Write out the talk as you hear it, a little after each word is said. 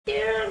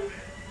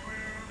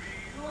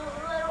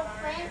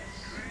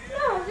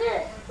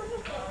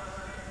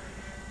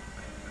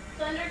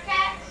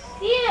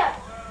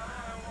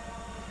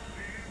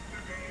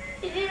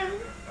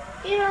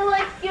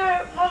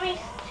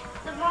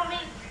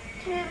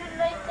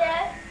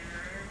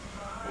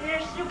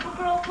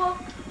Supergirl book?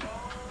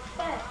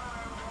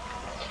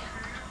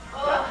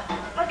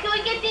 Oh, can we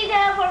get these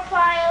out of our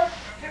files?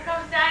 Here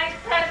comes Daddy's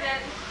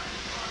present.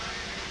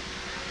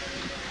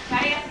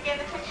 Daddy has to get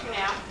in the picture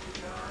now.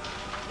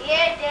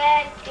 Yeah,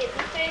 Dad, get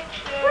the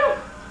picture. Woo,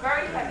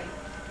 very heavy.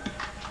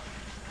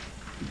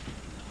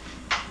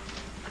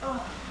 Oh.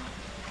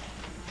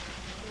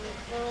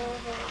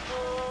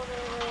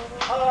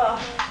 Oh.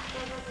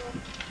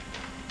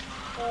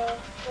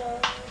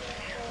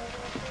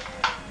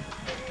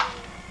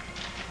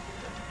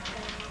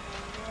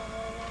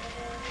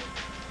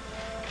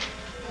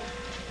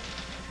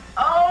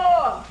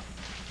 Oh!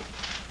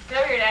 Go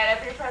here, Dad,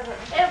 after your present.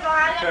 Hey, Mom, I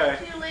got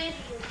Okay. 2 lasers.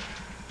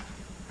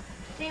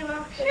 See,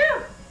 Mom?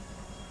 Phew.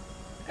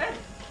 Good.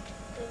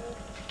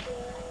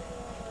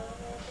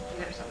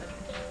 You got something.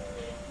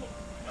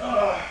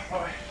 Oh,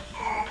 boy.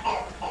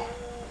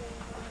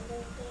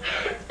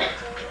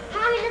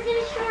 Mommy, look at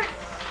his shorts.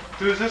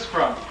 Who's this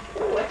from?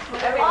 Ooh, it's from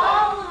everybody.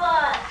 All of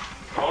us.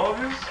 All of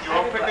you? You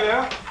all pick it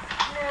out?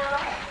 No,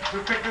 Who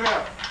picked it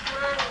out?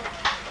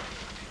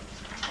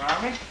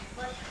 Mommy. Mommy?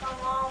 What's from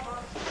all of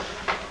us?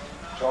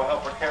 So I'll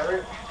help her carry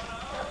it?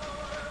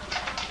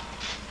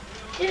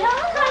 Did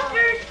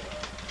helicopters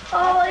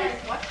always...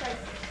 What's right?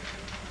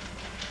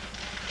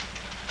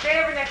 Stay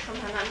over next to him,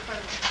 in front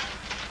of him.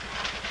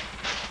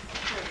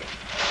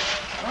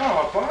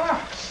 Oh, a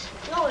box.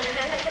 No, it isn't.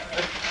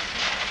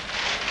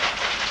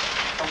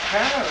 From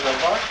Canada, a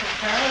box from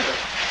Canada.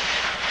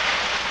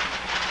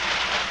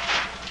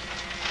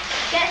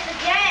 Guess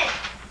again.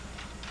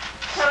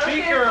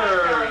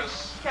 Speakers.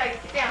 Okay,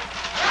 get down.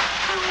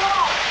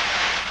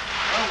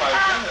 Oh my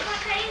goodness.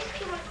 Can I ask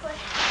you a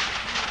question?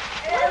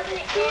 Open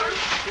it down.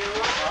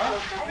 Huh?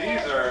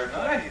 These are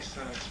nice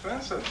and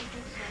expensive.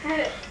 I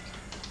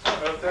don't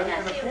know if Daddy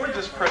can afford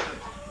this present.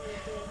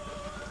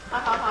 Ha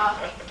ha ha.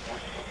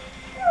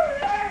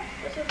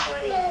 What's so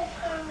funny?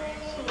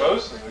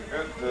 Bose is a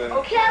good...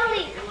 Oh,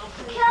 Kelly!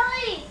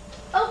 Kelly!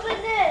 Open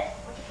this!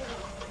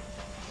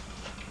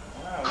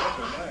 Wow, those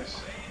are nice.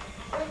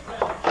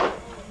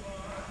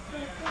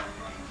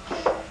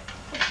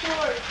 It's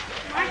yours.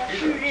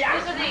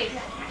 Whose are these?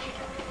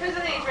 Whose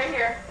are these right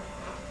here?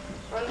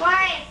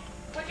 Mine!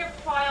 Put your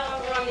file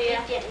over on the...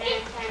 Get me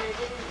antenna, didn't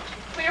you?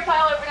 Put your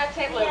file over on that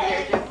table over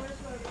there, Jim.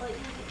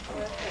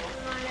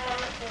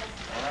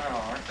 Wow,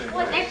 aren't they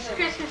Well, nice? next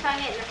Christmas I'm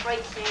getting a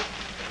fright stand.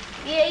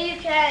 Yeah, you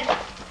can.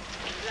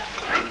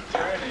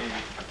 Journey.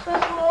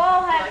 Because we'll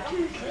all have 2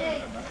 Those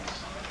things. are nice.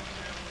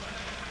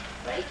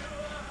 Right?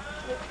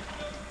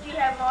 Do you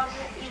have all the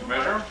you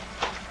Measure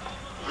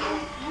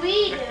want? We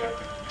do. them?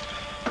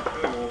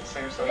 They're the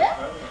same size Yeah.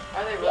 measure.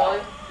 Are they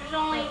really? There's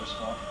only... They're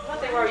small. I thought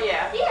they were,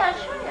 yeah. Yeah, I'll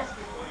show you.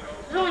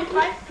 There's only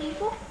 5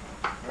 people.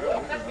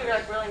 Really? That's be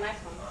like really nice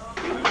ones.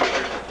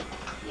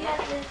 Yeah,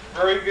 there's...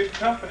 Very good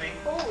company.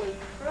 Holy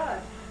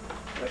crud.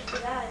 What's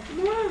that?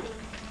 Mommy.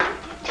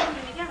 Put them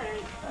together.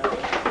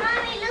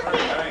 Mommy, look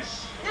Very at nice.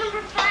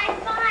 number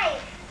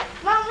 55.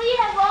 Mom, we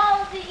have all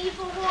of the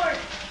evil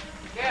horse.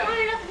 Yeah.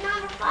 Mommy, look at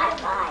number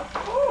 55.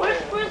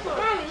 Where's the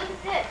Mommy, look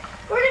at this.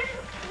 Where did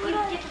you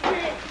get to put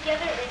it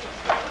together and it's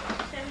like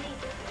so many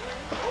different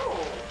ones.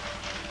 Oh.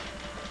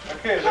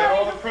 Okay, is that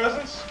all the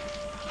presents?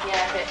 Yeah,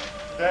 that's it.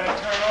 Daddy,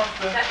 turn off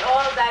the... That's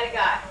all Daddy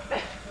got.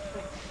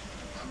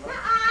 I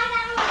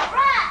got a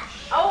brush.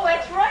 Oh,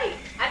 that's right.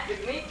 That's a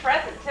neat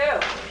present, too.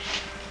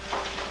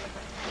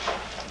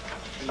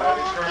 Can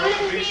Daddy turn off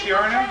the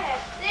VCR now?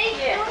 They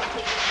Yeah.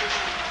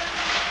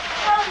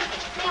 Oh,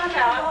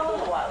 no, I'm a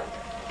little while ago.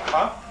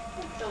 Huh?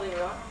 Still leave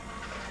it on.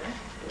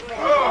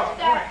 Oh,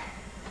 boy.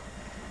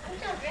 I'm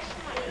so dressed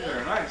in These my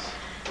are nice.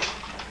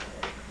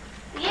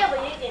 Yeah, but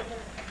you get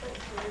them.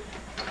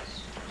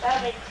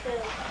 That'll be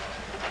cool.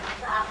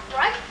 The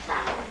right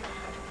side.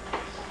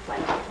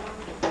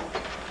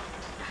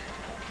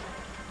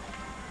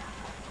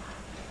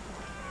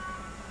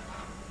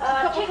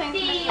 couple Check things the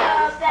missing out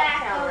of this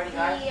back Tubtown of already,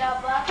 guys. the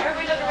bus.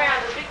 Everybody look around.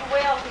 The big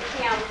whale from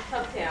town is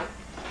Tubtown.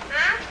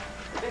 Huh?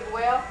 The big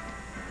whale?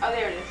 Oh,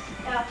 there it is.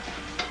 Yeah.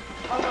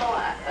 Oh, no.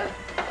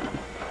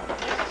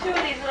 There's 2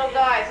 of these little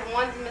guys, and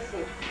one's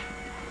missing.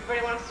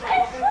 Everybody want to start I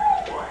looking?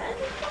 saw one. I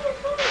just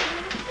saw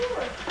one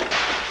before.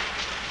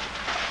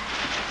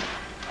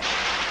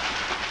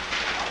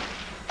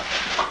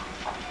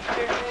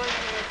 There's one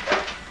here.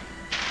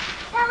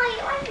 Kelly,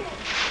 what is it?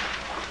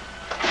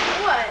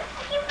 What?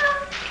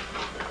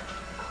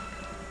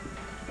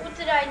 What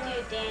did I do,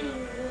 Danny?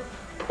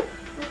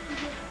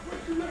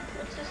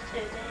 What's this to?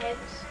 The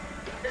heads?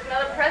 There's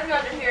another present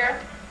under here.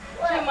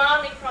 What? To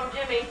Mommy from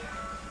Jimmy.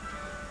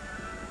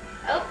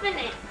 Open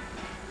it.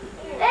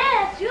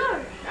 That's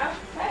yours.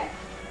 Okay.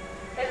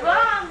 There's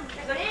Mom,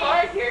 there's a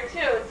card here, too.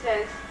 It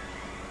says,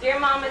 Dear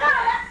Mom and No,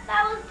 Dad.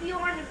 that was the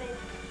ornament.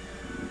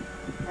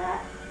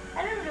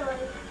 I didn't realize.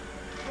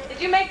 Did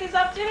you make this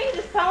up, Jimmy,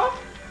 this poem?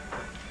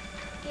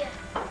 Yeah.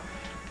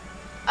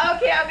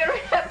 Okay, I'm gonna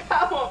read that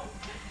poem.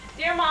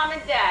 Dear Mom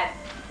and Dad,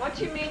 what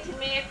you mean to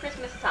me at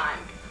Christmas time?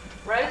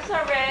 Roses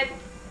are red,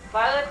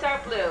 violets are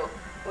blue.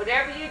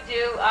 Whatever you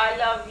do, I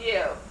love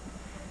you.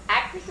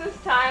 At Christmas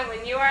time,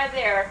 when you are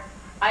there,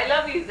 I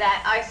love you,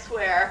 that, I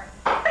swear.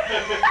 Very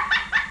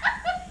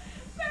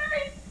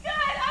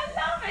good. I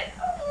love it.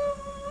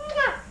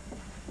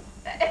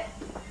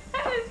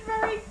 That is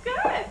very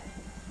good.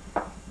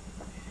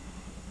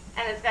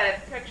 And it's got a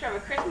picture of a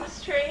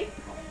Christmas tree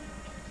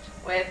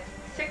with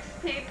 6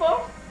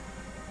 people.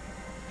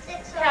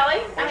 6.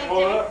 Kelly, Let's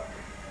hold it up.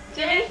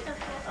 Jimmy.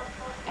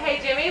 Hey,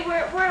 Jimmy,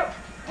 where are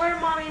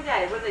Mommy and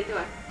Daddy? What are they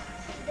doing?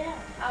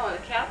 Oh, on the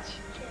couch?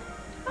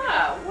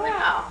 Oh,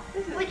 wow.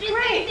 This is What do you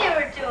great. think they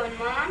were doing,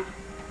 Mom?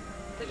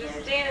 They're just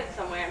standing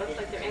somewhere. It looks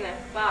like they're in a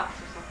box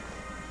or something.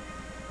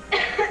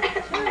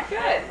 It's really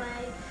good.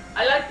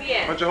 I like the Why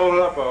end. don't you hold it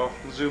up? I'll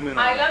zoom in on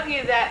I it. love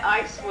you, that,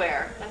 I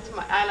swear. That's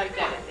my, I like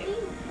that ending.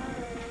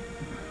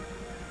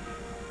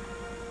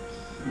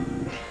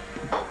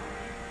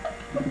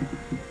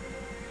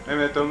 Wait a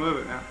minute, don't move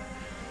it now.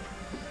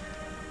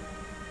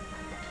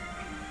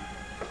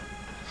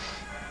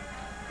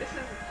 This is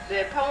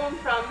the poem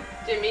from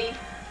Jimmy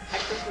at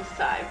Christmas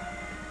time.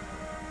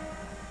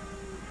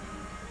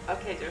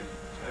 Okay, Drew.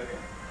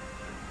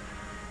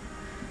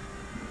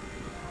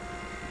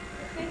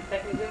 See, I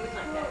can zoom in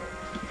like that.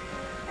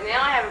 And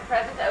now I have a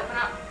present to open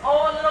up.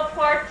 Oh, little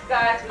parts,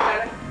 guys. We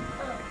gotta be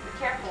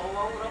careful of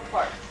all little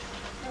parts.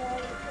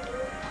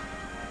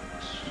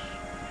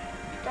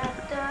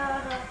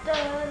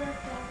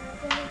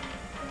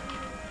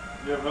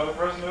 You have another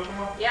present to open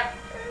up? Yep.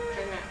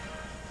 Wait a minute.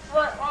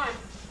 What one?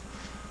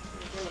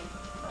 Jimmy.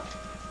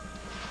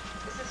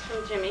 This is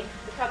from Jimmy,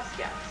 the Cub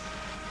Scouts.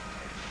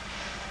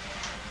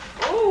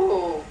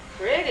 Ooh,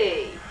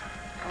 pretty.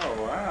 Oh,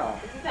 wow.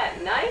 Isn't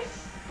that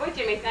nice? Boy,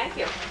 Jimmy, thank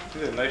you. You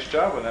did a nice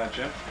job on that,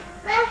 Jim.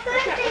 That's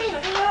what they do.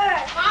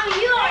 Mom,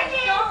 you already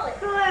stole it.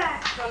 Put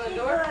it on the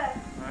door?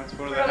 That's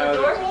one of Put the it on the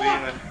door? hazards of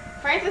being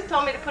Francis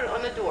told me to put it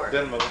on the door. a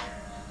den mother.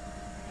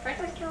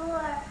 Francis, put it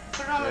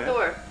on the Yeah.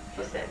 door,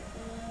 she said.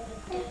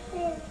 Hey,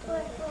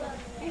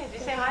 did you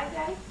say hi,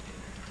 Daddy?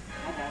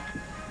 Hi, Dad.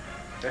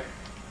 Okay.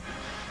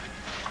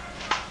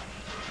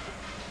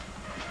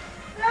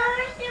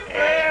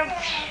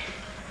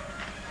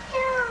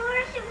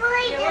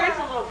 Yeah, where's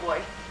the little boy?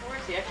 Where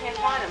is he? I can't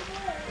find him.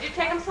 Did you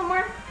take him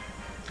somewhere?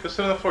 Go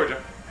sit on the floor, Jim.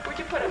 Where'd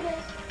you put him?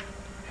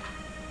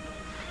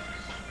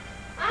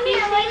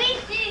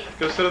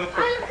 Go sit on the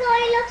floor.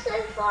 Looks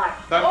so far.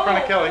 Not in front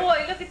of Kelly. Oh,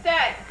 boy, look at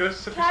that. Go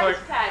sit Cabbage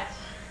beside. Patch.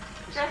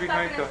 Sit Dressed up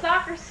behind in Kelly. a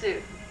soccer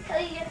suit.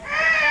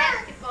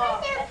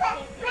 Basketball.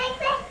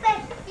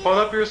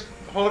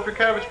 Hold up your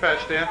Cabbage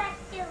Patch, Dan.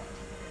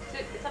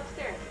 It's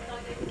upstairs. It's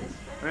only taking this way.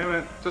 Wait a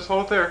minute. Just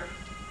hold it there.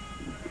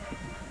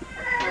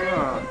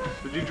 Oh.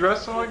 Did you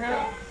dress it like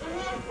that?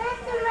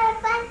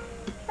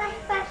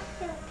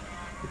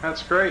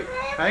 That's great.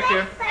 Thank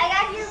you. I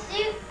got your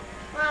suit,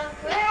 Mom.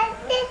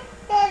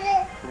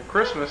 For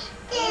Christmas.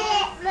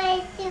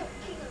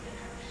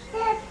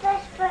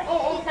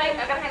 Oh, okay. I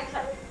gotta hang this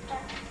up.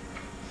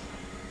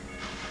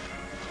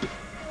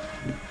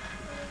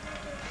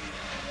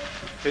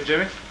 Hey,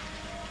 Jimmy.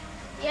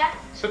 Yeah.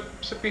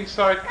 Sit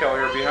beside Kelly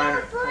or behind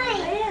her.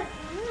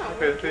 Oh,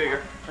 Okay, there you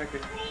go. Thank you.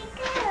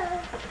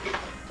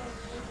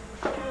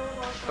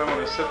 So I'm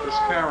going to set this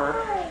camera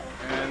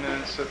and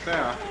then sit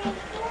down.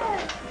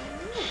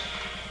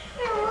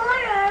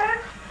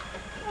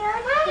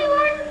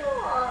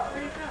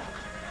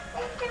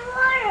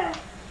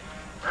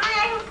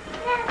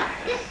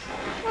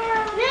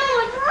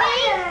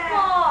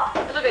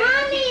 Look at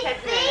it. He's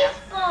catching it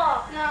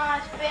now. No,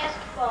 it's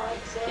basketball.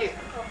 It's Cute.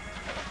 basketball.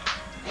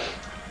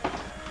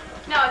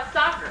 No, it's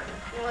soccer.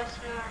 No, it's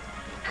not.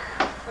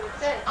 That's what it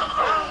says.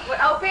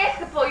 Oh,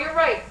 basketball. You're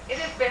right. It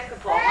is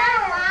basketball.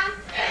 Mom.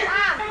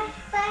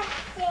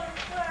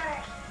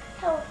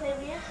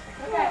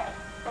 Okay.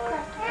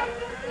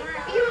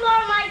 You can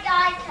borrow my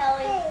guy,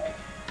 Kelly.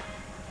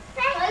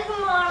 Kelly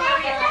can borrow my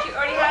guy. She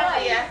already has the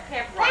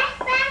pamper on.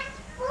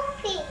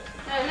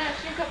 No,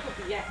 she didn't go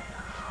poopy yet.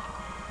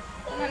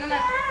 No. No.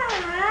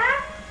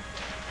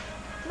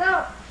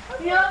 No,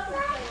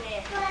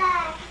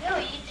 no,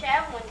 you each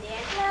have one,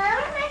 Dan.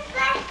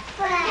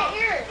 Get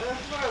yours. On the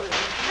floor with it.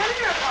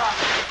 Thunder box.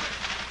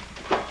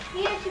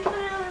 Yes, you put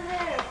it over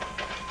there.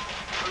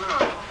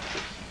 Oh.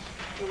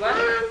 You what?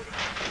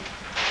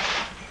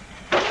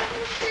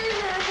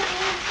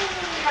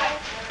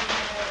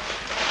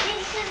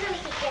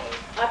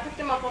 I picked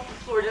them up off the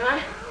floor, didn't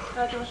I?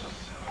 They're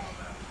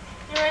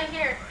right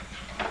here.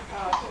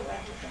 Oh, come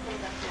back. Come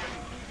back now.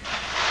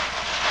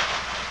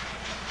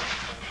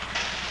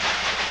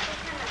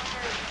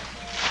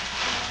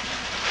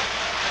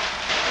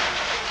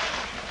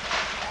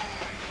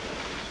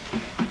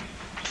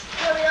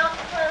 So we also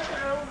play with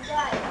our old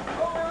guy.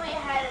 Oh, then we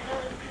had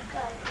another good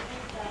guy.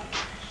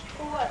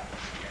 For what?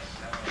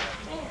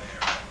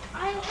 I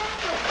have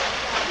one.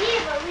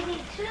 Yeah, but we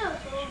need 2, so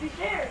we'll be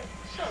fair.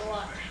 So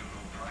what?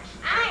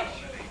 I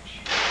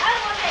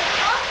want to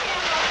talk to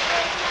him about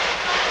this.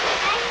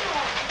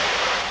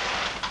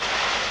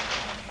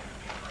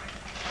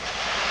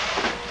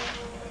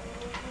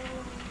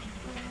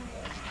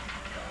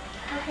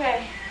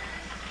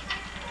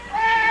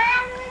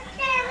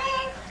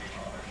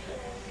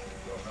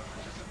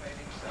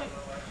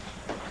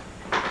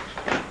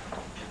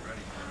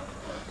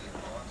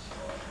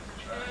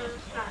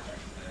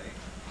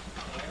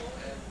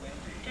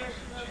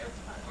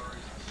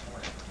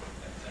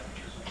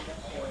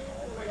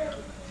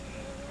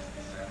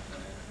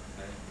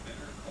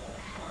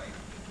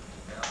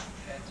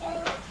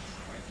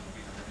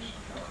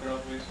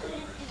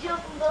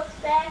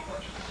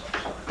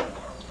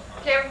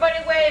 Okay, everybody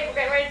wave. We're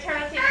getting ready to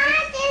turn on TV.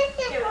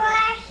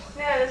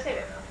 No, let's see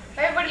it.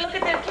 Everybody look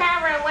at the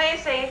camera and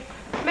wave, say,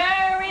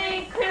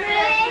 Merry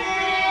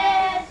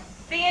Christmas!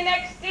 See you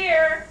next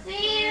year.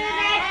 See you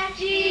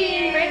next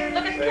year. Grace,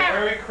 look at the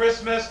camera. Merry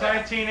Christmas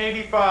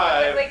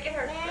 1985. Wait, get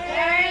her.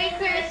 Merry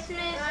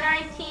Christmas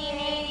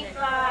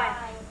 1985.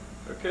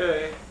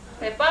 Okay.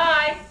 Say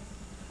bye.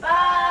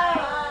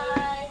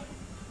 Bye.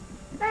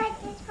 Bye.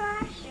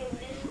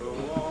 So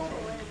long.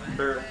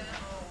 Here.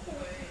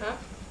 Huh?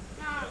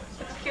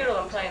 It's cute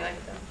I'm playing like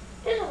that.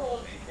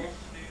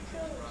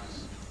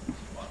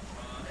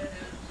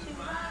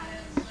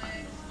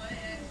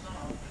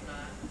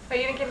 But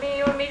you didn't get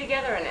you and me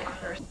together in it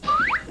first. Come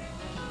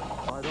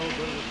on, give me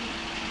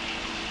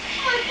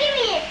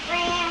it,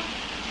 Fran.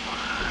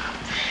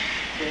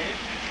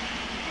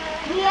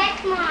 Yeah,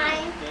 it's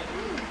mine.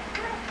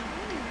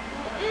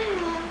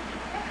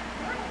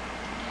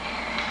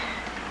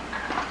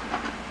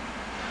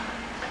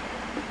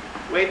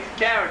 Wait the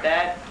camera,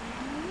 Dad.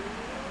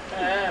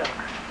 Oh.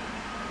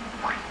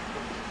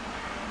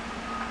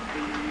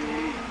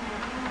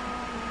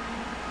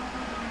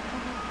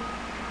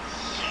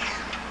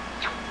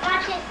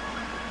 Watch it.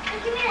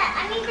 Give me that.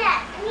 I need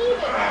that. I need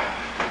it.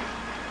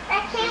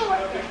 That can't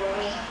work with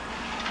this.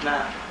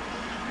 Nah.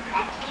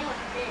 That can't work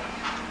with this.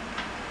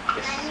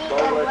 It's I need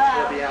Bola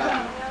that.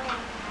 Fabiano.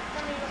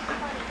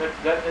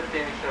 That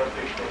Danny show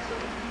picture.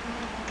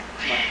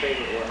 My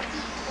favorite ones.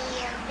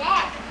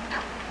 That.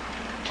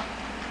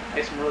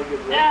 There's some really good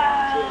red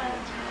I'm ones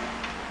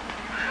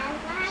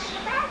not in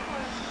the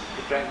bathroom. too.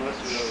 We drank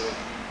most of it over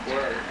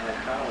work at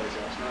Conway's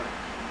last night.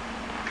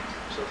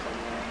 So fun.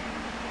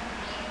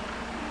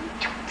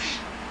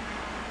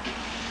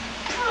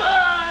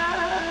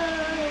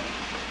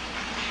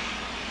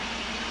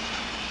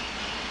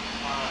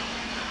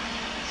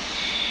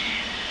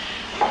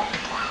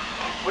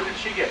 What did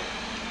she get?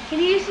 Can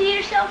you see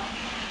yourself?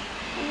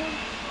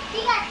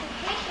 She got some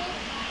dishes.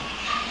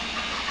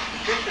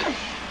 Dishes.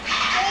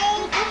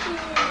 How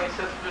many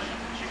sets of dishes did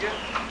she get?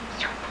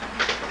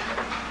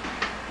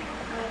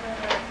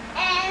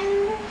 And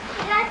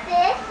she got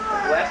this. The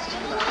west is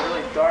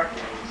really dark and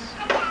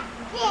I got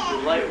the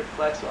this. light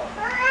reflects off.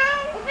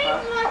 Open it. You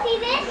want to see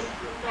this?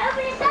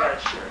 Open this I up. got a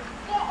shirt.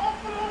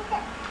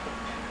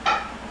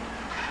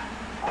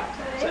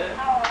 That's it.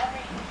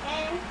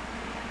 And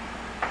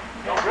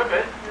Don't rip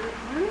it.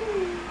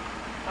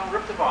 Don't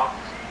rip the box.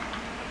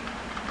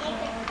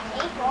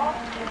 April.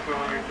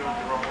 Well, you're doing it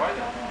the wrong way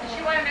then. Does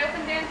she want an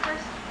open Dan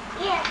first?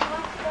 Yeah, she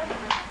wants to go.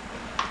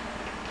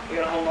 We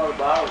got a whole nother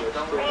bottle of this too.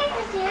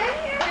 Francis here.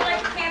 Would you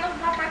like the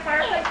candles off my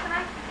fireplace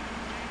tonight?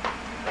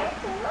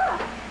 Francis, look.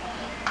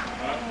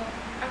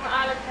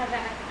 I'd like to have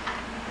that.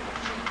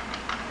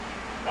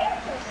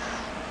 Francis.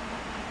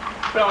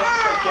 Put on a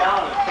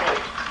gallon of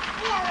fish.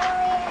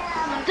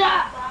 Yeah,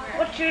 Stop!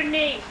 What's your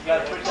name? You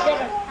gotta put it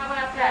down. How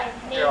about that?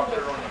 Here, I'll put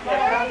it on you.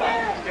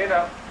 Stand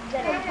up.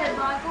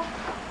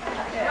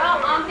 Well,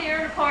 I'm here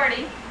to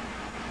party.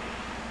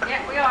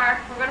 Yeah, we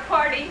are. We're going to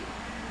party.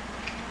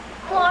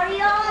 What's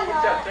that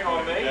Gloriana. thing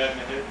on me?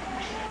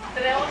 So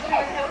they all see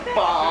what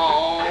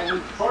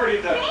Boom! Party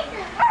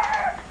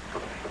that.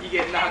 You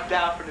get knocked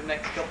out for the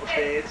next couple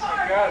days.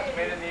 Guys,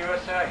 made in the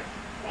USA.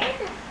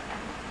 Francis.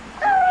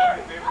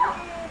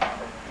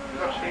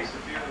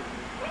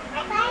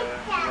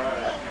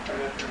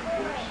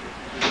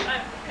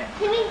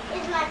 Timmy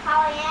is my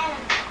Pollyanna.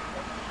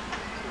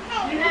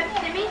 You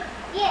have Timmy?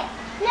 Yeah.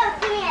 No,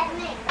 Timmy has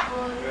me.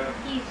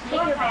 He's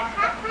your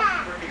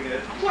Pretty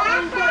good.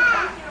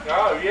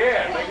 Oh,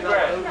 yeah, make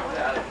bread.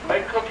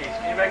 Make cookies.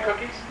 Can you make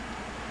cookies?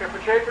 Here,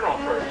 put your apron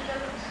on first.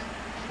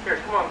 Here,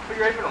 come on, put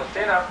your apron on.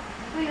 Stand up.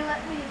 Will you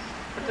let me?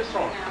 Put this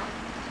on.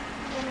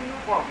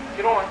 Come on,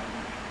 get on.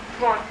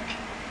 Come on.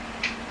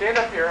 Stand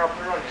up here, I'll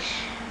put it on you.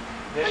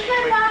 Then What's you my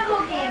make Bible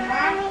cookies. game,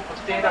 Mommy? Well,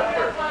 stand up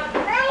first.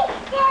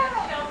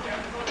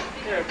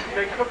 Here,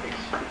 make cookies.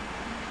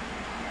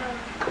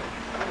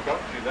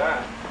 Don't do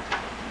that.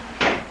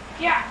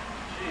 Yeah.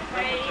 Jeez,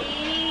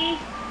 Ready?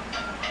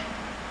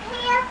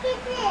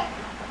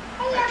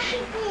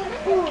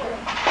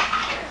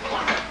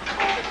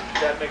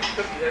 that makes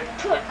cookies. That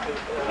makes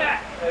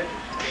the edges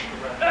make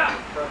around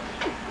the crust.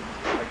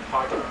 Like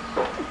pie crust. You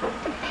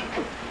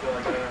go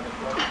like that on the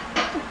crust.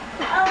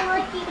 Oh,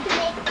 look, you can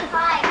make the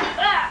pie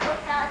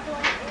without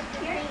doing it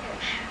with your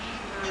fingers.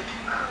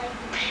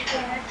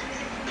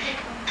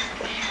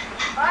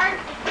 Or if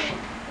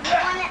you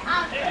want it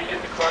on You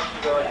get the crust,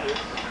 you go like this.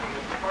 And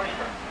it's the pie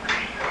crust.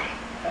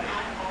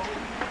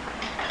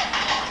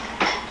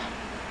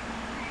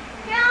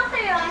 Here, I'll put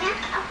it on it.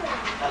 I'll put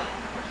it on.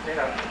 Stand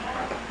up.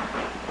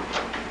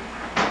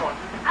 Come on.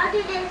 I'll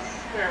do this.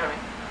 Here, honey.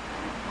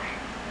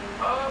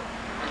 Up.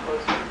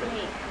 Close to the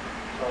meat.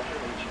 Close to the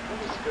meat.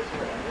 Just go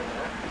through right in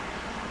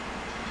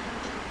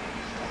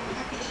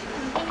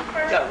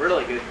there. Got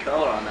really good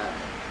color on that.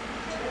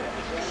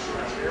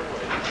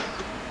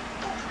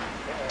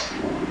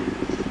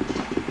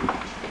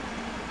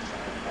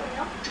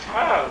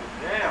 Oh,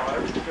 now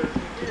everything goes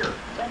in here.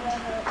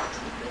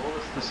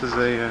 This is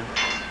a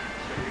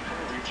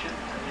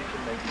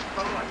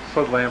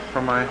foot-lamp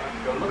from my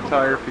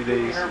photography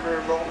days. I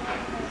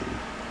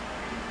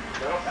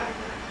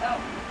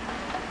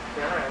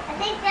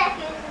think that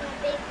is in the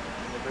big.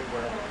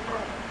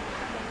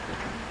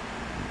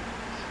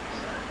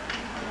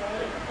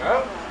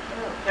 Oh,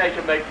 now you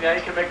can make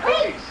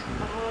cookies.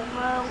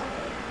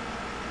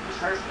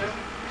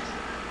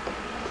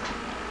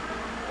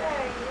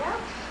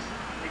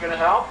 You gonna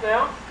help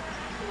now?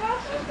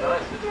 This is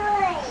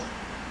nice.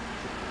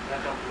 That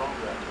don't belong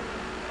to that.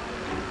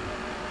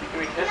 Can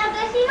we kiss Now it?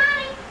 go see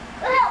mommy.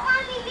 Go help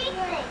mommy make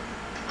things.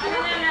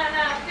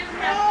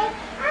 No.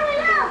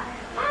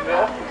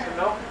 Milk? Some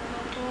milk?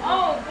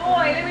 Oh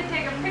boy, let me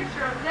take a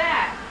picture of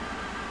that.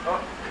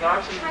 Oh, can I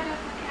have some? Try to the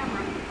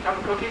camera. Have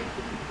a cookie?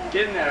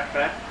 Get in there,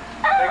 Fran.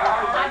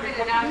 I've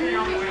been out here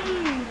all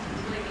sleeping.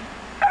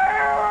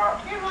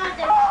 They want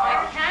their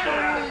My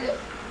camera.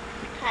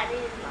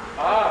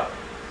 Ah.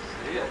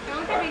 See it.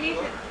 Don't give me these.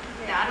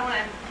 No, I don't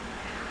want to.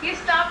 You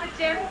stop it,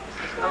 Jim.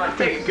 You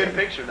take a good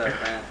picture though,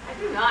 Fran. I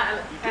do not. I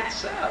look You fat. get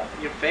so.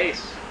 Your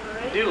face.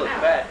 You do look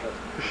fat, but.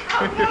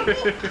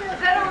 Is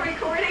that all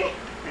recording?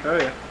 Oh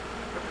yeah.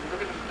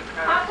 Look at the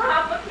Hop,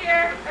 hop, look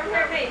here. Over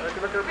here, me. Look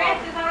at her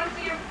Francis, I want to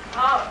see your.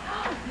 Oh,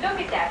 look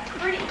at that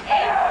pretty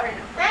apron.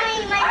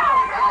 Mommy, my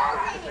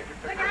dog.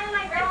 Look at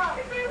my dog.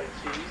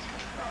 cheese.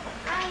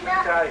 Mommy, Look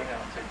at look. Daddy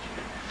now. Say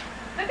cheese.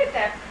 Look at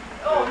that.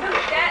 Oh, look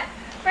at that.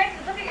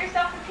 Francis, look at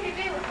yourself on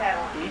TV with that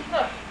on.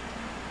 Look.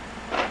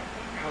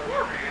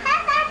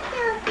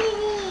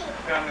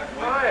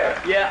 Oh yeah.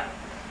 Yeah.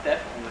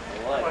 Definitely with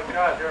the Oh my light.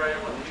 God, here I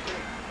am on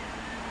YouTube.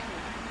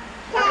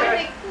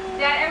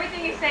 Dad,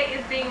 everything you say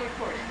is being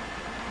recorded.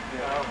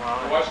 Oh,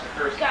 wow. Watch the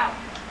curse. Go.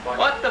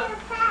 What the?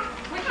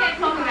 We can't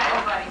talk about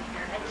nobody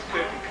here. This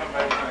kid can come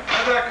back tonight.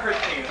 How about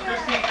Christine?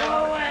 Christine,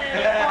 come on.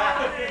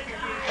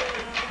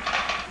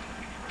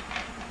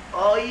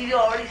 Oh, you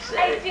already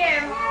Hey,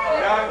 Jim.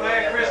 I'm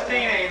glad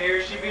Christine ain't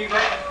here. She'd be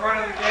right in front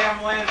of the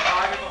damn lens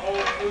hogging the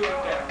whole food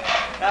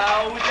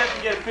down. We'd have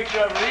to get a picture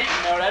of her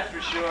eating though, that's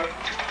for sure.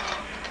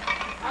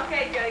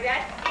 Okay, Joey,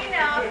 that's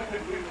enough.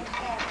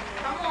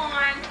 Come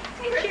on.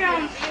 Be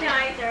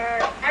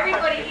nicer.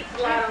 Everybody eats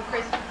a lot on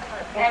Christmas.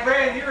 Well,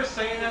 Fran, you were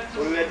saying that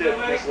What are we gonna do, last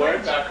make night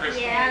words? about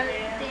Christine.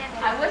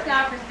 I was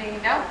not Christine.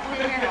 Nope,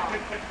 wasn't here at all.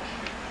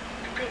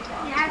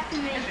 You have to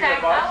make In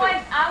fact,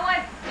 I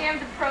want him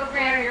to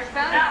program your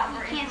phone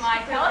number in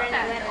my telephone.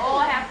 And all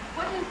I have to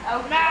put is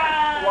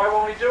okay. Why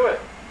won't we do it?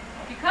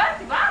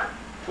 Because you won't.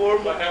 Four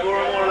more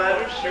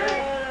letters, sure.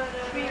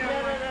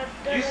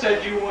 You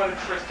said you wanted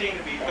Christine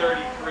to be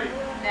 33.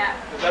 No.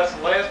 Because that's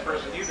the last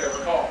person you've ever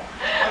called.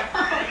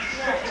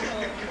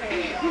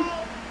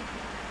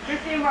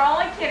 Christine, we're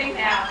only kidding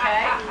now,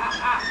 okay?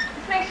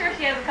 Just make sure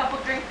she has a couple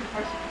drinks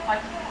before she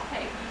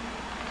participates.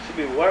 Should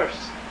be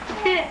worse.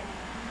 I'm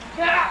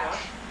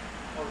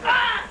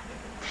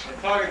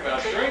talking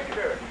about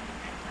drinking.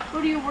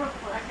 Who do you work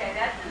for? Okay,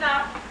 that's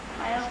enough.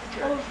 My old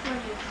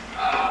friend.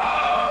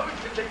 Oh,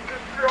 you're such a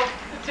good girl.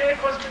 Did Santa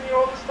Claus bring you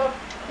all this stuff?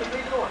 What are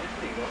you doing? What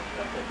are you doing?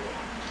 Okay, good.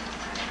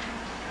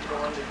 You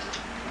don't want to...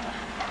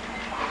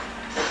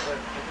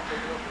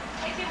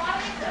 Hey, do you want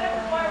me to set up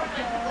a bar with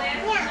like the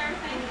glasses and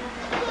everything?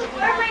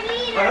 Where's my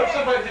leader? I hope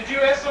somebody... Did you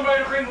ask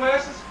somebody to bring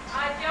glasses?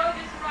 Joe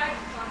just arrived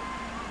with some.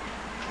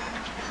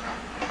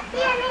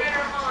 Yeah,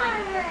 Better on.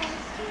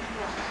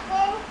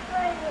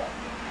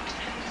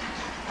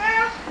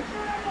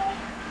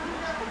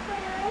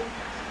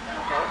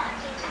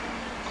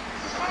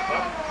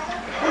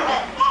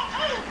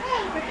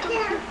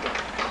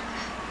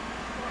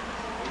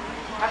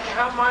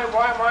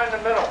 Why am I in the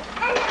middle?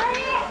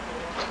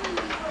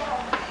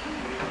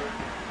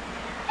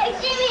 Hey,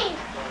 Jimmy!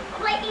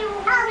 Play you a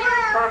word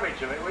now? Turn me,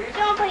 Jimmy, will you?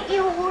 Don't play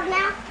you a word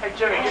now? Hey,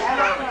 Jimmy, just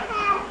turn me.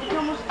 It's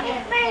almost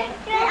dead.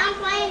 I'm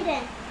playing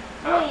then.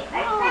 Huh? Wait,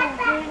 oh,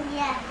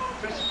 yeah.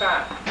 Who's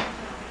fat?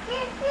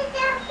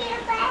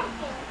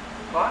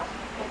 What?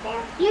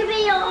 You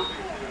be all.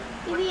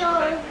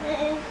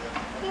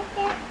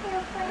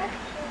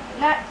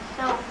 Not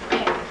so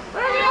fair.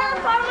 Where's the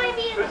other part of my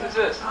view? Whose is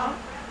this?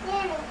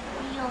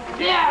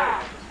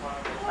 Yeah.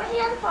 Where's the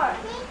other part?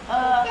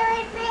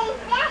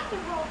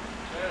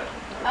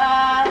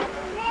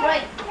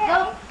 Right.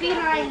 Go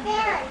behind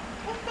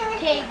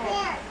table.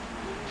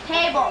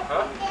 Table.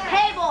 Huh?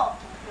 Table.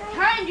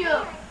 Behind you.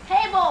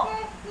 Table.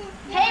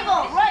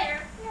 Table.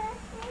 Right.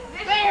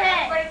 This year,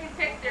 everybody can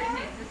pick their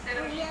seats instead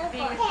of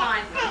being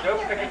assigned. Go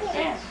pick a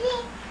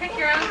seat. Pick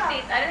your own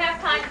seats. I didn't have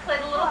time to play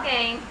the little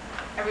game,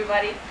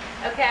 everybody.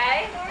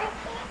 Okay?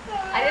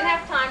 I didn't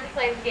have time to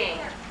play the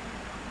game.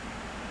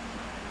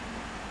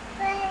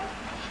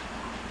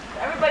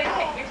 Everybody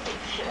pick your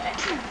seats today.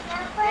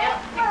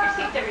 Yeah, pick your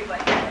seats,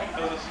 everybody today.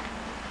 Oh,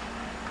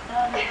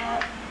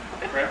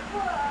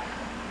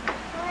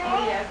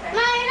 yeah, okay.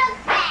 Look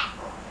back.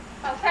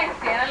 Oh, thanks,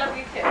 Dan. I love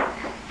you too.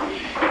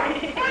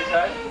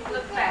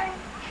 Look back.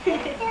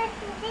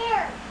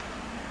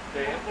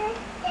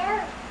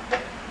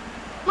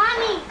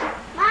 Mommy.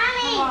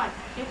 Mommy,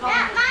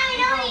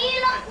 don't you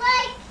look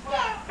like...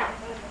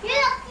 You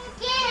look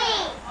skinny.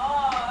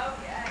 Oh,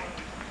 okay.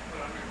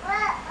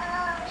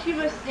 She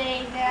must stay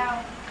now.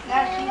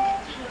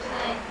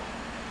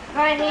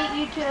 I hate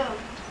you too.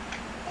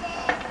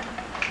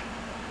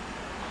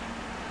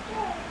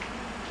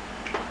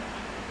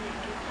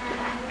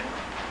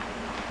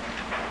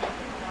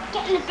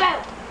 Get in the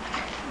boat.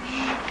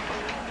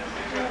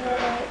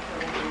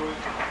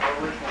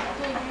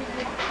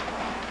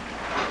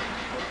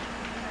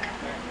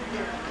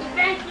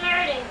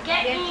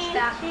 Get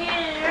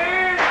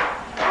here.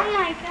 Oh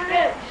my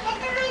god.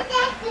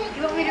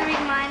 You want me to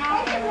read mine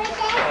out?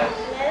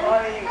 Why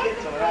didn't you get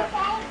to that?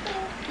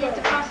 You have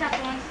to cross out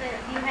the ones that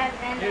you have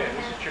ended. Yeah,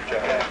 this is your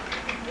job.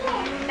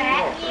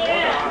 Back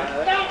here.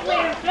 Don't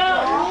let her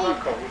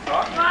go.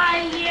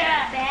 Right here.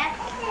 Back.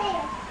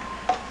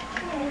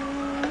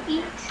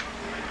 Eat.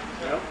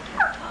 Nope.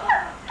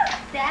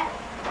 Deb.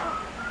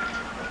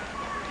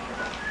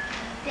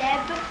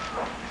 Deb.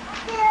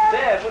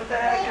 Deb, what the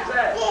heck is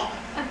that?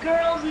 A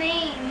girl's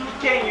name. You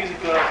can't use a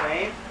girl's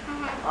name.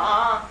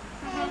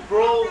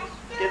 Rules.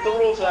 Get the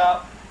rules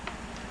out.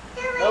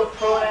 No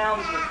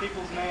pronouns with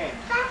people's names.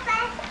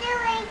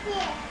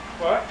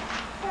 What?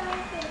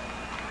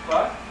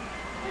 What?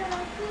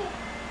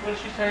 What did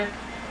she say?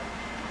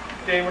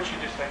 Dave, what did she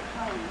just say?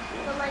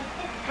 But like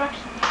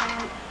instructions.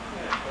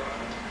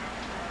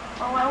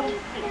 Oh, I won't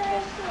speak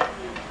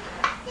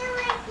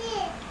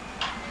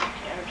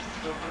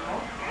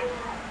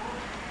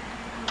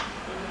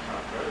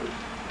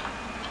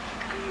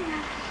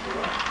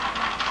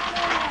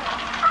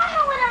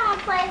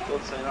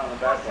Don't say it on the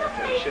back like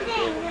that. You should be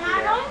able to do I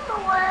that. don't know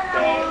what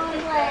I want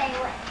to play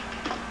with.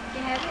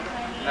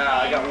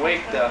 Nah, I got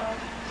Wake though.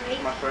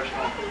 My first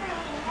one.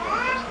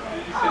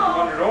 You said you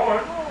wanted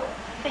on.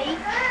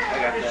 Fake. I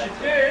got Yes, that. you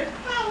did.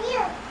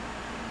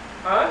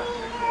 Huh?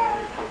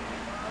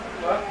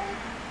 What?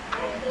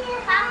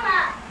 Papa.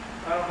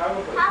 I don't have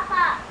a book.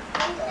 Papa.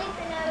 Are you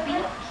sleeping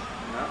over?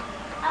 No?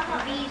 Papa.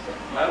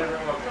 I didn't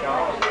bring my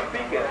pajamas.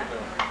 Be good.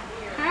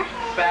 Huh?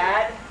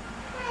 Fad,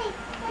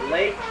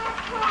 Lake,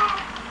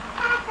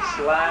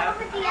 Slab,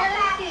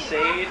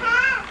 Sade,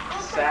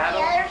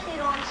 Saddle,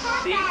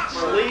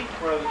 Sleek,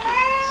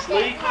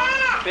 Sleek,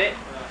 Fit,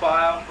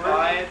 File,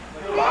 Five,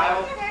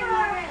 File,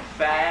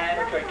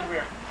 Fad, Okay, come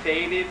here.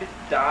 Faded,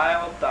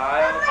 Dial,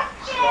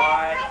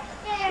 Slide,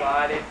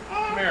 Slided,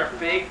 Come here.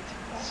 Baked,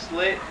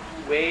 Slit,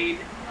 Wade,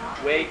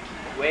 Wake,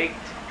 Waked,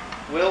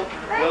 Wilt,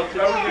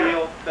 Wilted,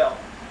 Steel, Belt.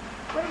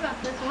 What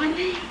about this one?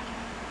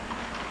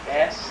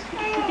 S,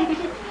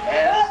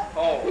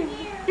 hole.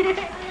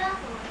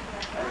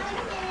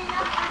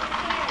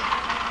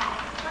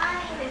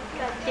 It's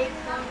got tape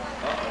on it.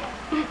 Uh-oh.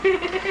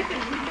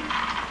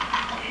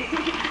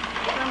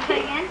 Want to play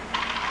again?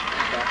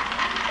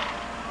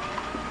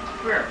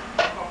 Come here.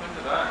 Pop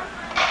into that.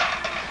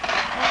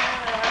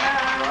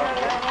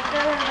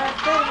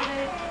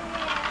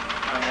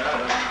 I know,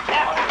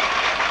 that's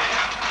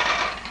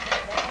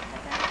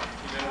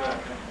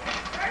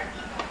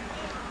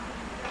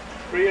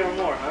 3 or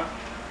more, huh?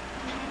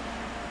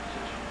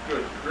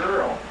 good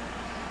girl.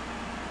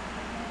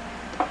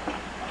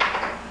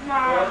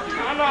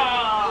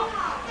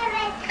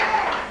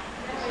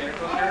 Santa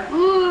Claus here?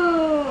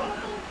 Ooh.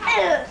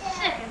 Ew,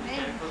 sick of me.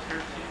 Santa Claus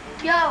here?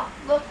 Yo,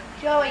 look,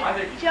 Joey. I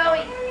think he's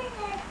Joey.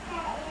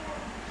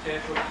 Santa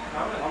Claus is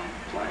coming. I'm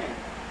playing.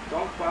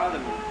 Don't bother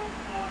me.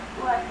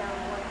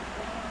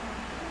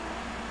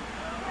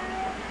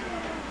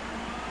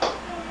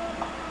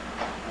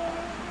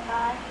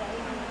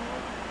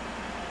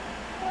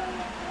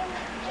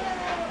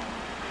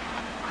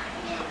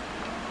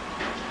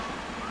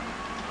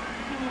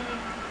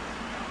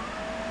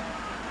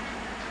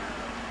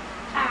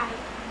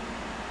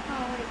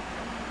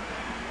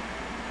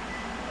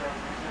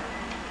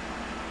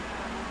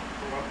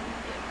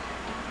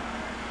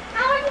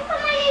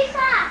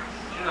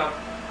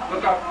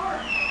 Look up.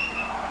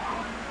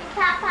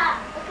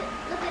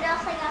 Look at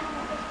else I got from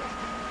Christmas.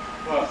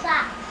 What?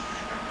 Socks.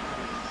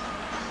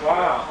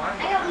 Wow.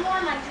 I got more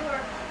in my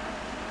drawer.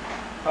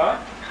 Huh?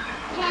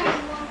 10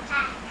 in one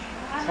pack.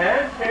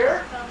 10 pair?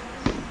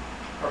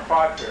 Or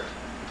 5 pair?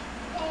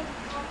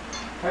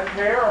 10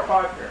 pair or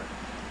 5 pair?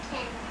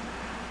 10.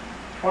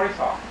 20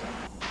 socks.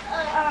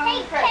 Hey,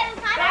 Kevin,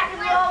 back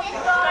and roll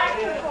start.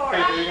 Okay,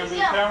 so you're going to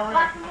be showering?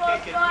 Rock and roll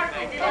start.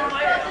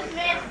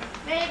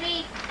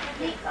 Maybe.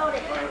 Oh, this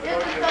is going to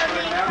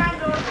be in front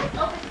door.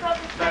 Open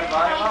focus.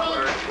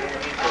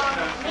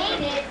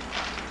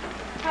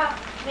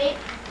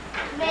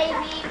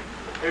 Maybe.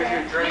 Here's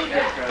your drink,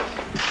 guys.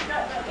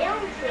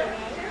 It'll